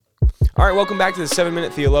All right, welcome back to the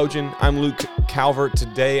 7-Minute Theologian. I'm Luke Calvert.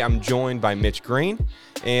 Today I'm joined by Mitch Green,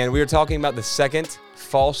 and we are talking about the second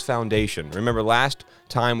false foundation. Remember last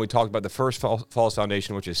time we talked about the first false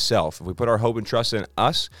foundation, which is self. If we put our hope and trust in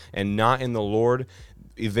us and not in the Lord,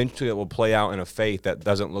 eventually it will play out in a faith that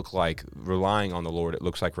doesn't look like relying on the Lord. It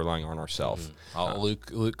looks like relying on ourselves.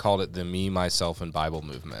 Luke called it the me, myself, and Bible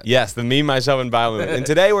movement. Yes, the me, myself, and Bible movement. And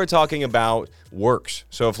today we're talking about works.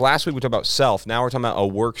 So if last week we talked about self, now we're talking about a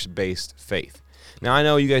works-based faith. Now, I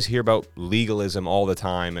know you guys hear about legalism all the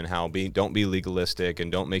time and how don't be legalistic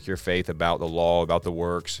and don't make your faith about the law, about the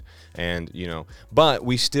works, but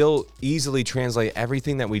we still easily translate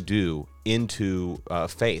everything that we do into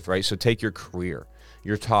faith, right? So take your career.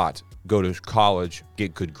 You're taught, go to college,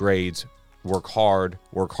 get good grades, work hard,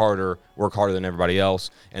 work harder than everybody else,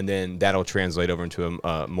 and then that'll translate over into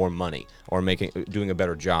more money or doing a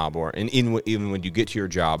better job. And even when you get to your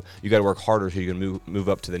job, you got to work harder so you can move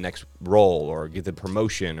up to the next role or get the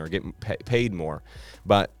promotion or get paid more.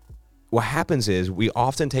 But what happens is we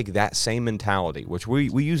often take that same mentality, which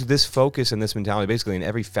we use this focus and this mentality basically in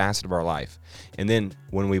every facet of our life, and then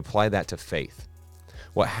when we apply that to faith,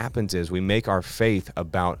 what happens is we make our faith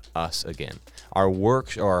about us again. Our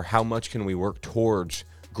works are how much can we work towards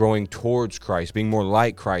growing towards Christ, being more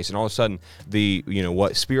like Christ, and all of a sudden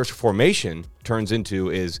what spiritual formation turns into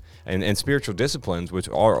is, and spiritual disciplines, which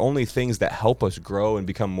are only things that help us grow and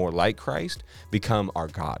become more like Christ, become our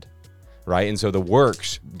God, right? And so the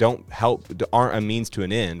works aren't a means to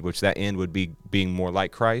an end, which that end would be being more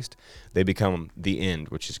like Christ. They become the end,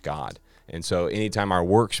 which is God. And so anytime our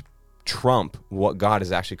works trump what God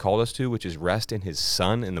has actually called us to, which is rest in His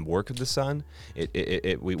Son and the work of the Son,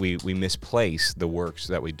 we misplace the works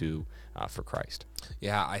that we do for Christ.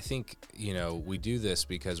 Yeah, I think, we do this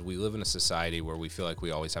because we live in a society where we feel like we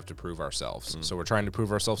always have to prove ourselves. So we're trying to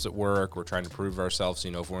prove ourselves at work. We're trying to prove ourselves,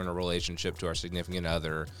 if we're in a relationship, to our significant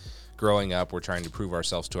other. Growing up, we're trying to prove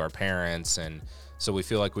ourselves to our parents, and so we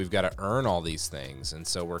feel like we've got to earn all these things. And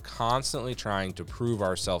so we're constantly trying to prove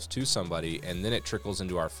ourselves to somebody, and then it trickles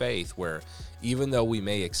into our faith where even though we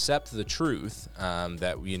may accept the truth,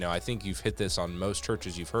 that, I think you've hit this on most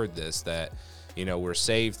churches, you've heard this, that, we're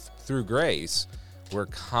saved through grace, we're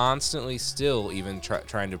constantly still even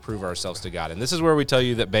trying to prove ourselves to God. And this is where we tell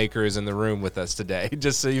you that Baker is in the room with us today,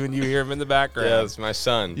 just so even you hear him in the background. Yeah, it's my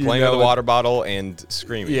son playing with a water bottle and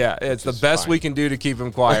screaming. Yeah, it's the best we can do to keep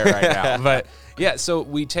him quiet right now. But yeah, so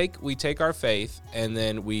we take our faith and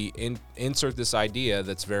then we insert this idea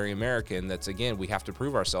that's very American, that's, again, we have to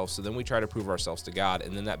prove ourselves. So then we try to prove ourselves to God,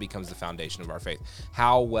 and then that becomes the foundation of our faith.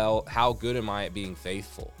 How good am I at being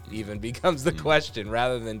faithful even becomes the question,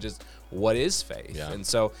 rather than just what is faith. Yeah. And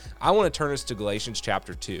so I want to turn us to Galatians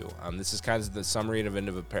chapter 2. This is kind of the summary and end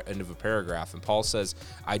of a paragraph. And Paul says,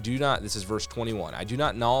 this is verse 21, I do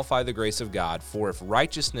not nullify the grace of God, for if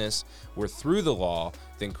righteousness were through the law,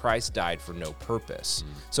 then Christ died for no purpose.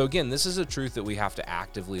 So again, this is a truth that we have to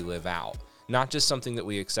actively live out. Not just something that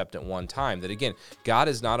we accept at one time. That, again, God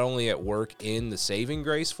is not only at work in the saving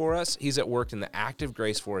grace for us, He's at work in the active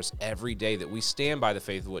grace for us every day, that we stand by the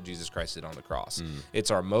faith of what Jesus Christ did on the cross.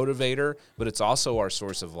 It's our motivator, but it's also our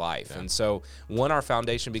source of life. Yeah. And so when our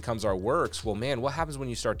foundation becomes our works, well, man, what happens when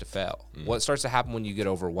you start to fail? What starts to happen when you get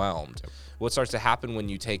overwhelmed? What starts to happen when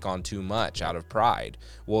you take on too much out of pride?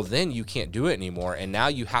 Well, then you can't do it anymore, and now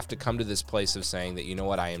you have to come to this place of saying that,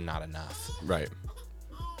 I am not enough. Right.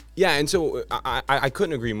 Yeah, and so I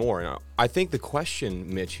couldn't agree more. I think the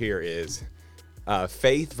question, Mitch, here is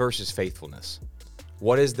faith versus faithfulness.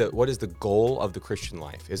 What is the goal of the Christian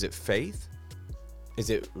life? Is it faith? Is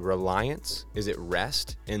it reliance? Is it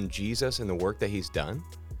rest in Jesus and the work that He's done,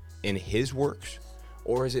 in His works?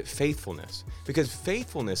 Or is it faithfulness? Because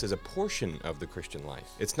faithfulness is a portion of the Christian life.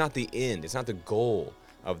 It's not the end. It's not the goal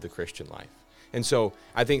of the Christian life. And so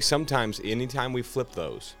I think sometimes, anytime we flip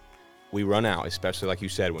those, we run out, especially like you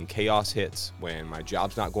said, when chaos hits, when my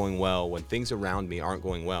job's not going well, when things around me aren't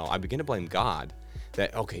going well. I begin to blame God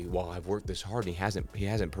that, okay, well, I've worked this hard and he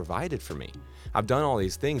hasn't provided for me. I've done all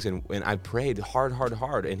these things and I prayed hard,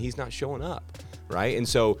 and He's not showing up, right? And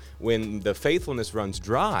so when the faithfulness runs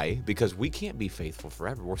dry, because we can't be faithful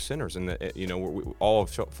forever, we're sinners, and we all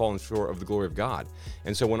have fallen short of the glory of God.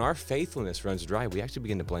 And so when our faithfulness runs dry, we actually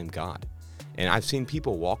begin to blame God. And I've seen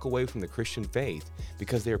people walk away from the Christian faith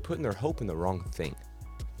because they're putting their hope in the wrong thing.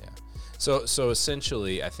 Yeah. So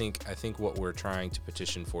essentially, I think what we're trying to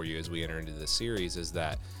petition for you as we enter into this series is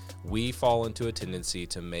that we fall into a tendency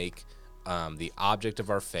to make the object of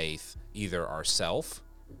our faith either ourself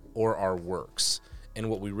or our works. And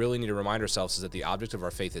what we really need to remind ourselves is that the object of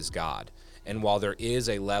our faith is God. And while there is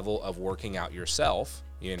a level of working out yourself,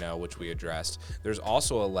 which we addressed. There's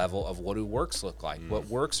also a level of what do works look like. What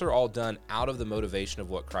works are all done out of the motivation of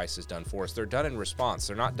what Christ has done for us. They're done in response.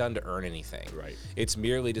 They're not done to earn anything. Right. It's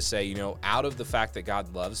merely to say, out of the fact that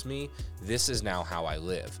God loves me, this is now how I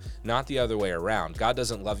live. Not the other way around. God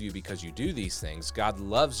doesn't love you because you do these things. God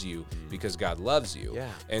loves you because God loves you. Yeah.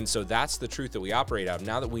 And so that's the truth that we operate out of.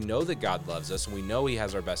 Now that we know that God loves us and we know he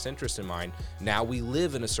has our best interest in mind, now we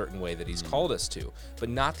live in a certain way that he's called us to, but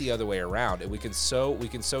not the other way around. And we can so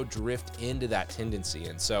drift into that tendency.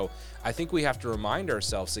 And so I think we have to remind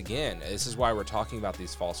ourselves again, this is why we're talking about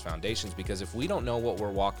these false foundations, because if we don't know what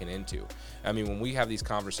we're walking into, I mean, when we have these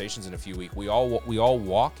conversations in a few weeks, we all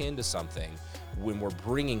walk into something when we're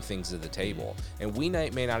bringing things to the table, and we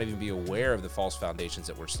may not even be aware of the false foundations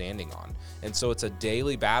that we're standing on. And so it's a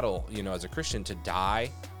daily battle, as a Christian, to die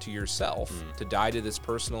to yourself, to die to this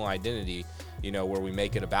personal identity, where we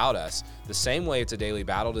make it about us. The same way it's a daily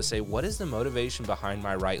battle to say, what is the motivation behind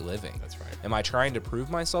my right living? That's right. Am I trying to prove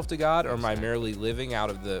myself to God, or am I merely living out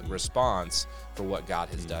of the response for what God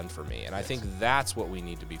has done for me? And I think that's what we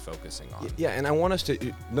need to be focusing on. Yeah, and I want us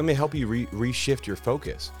to, let me help you reshift your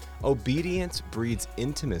focus. Obedience breeds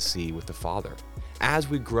intimacy with the Father. As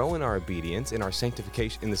we grow in our obedience, in our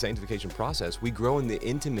sanctification, in the sanctification process, we grow in the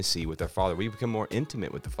intimacy with our Father. We become more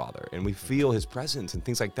intimate with the Father, and we feel his presence and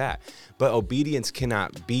things like that. But obedience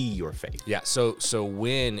cannot be your faith. Yeah, so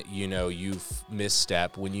when, you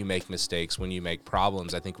misstep, when you make mistakes, when you make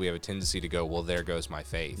problems, I think we have a tendency to go, well, there goes my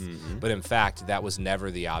faith. But in fact, that was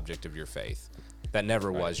never the object of your faith. That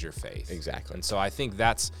never was your faith. Exactly. And so I think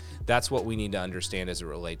that's what we need to understand as it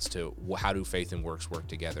relates to how do faith and works work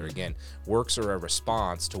together. Again, works are a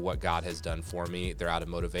response to what God has done for me. They're out of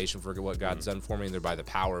motivation for what God's done for me, and they're by the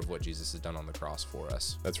power of what Jesus has done on the cross for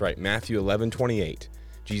us. That's right. Matthew 11:28.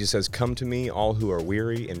 Jesus says, "Come to me, all who are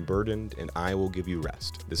weary and burdened, and I will give you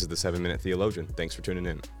rest." This is the 7-Minute Theologian. Thanks for tuning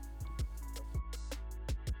in.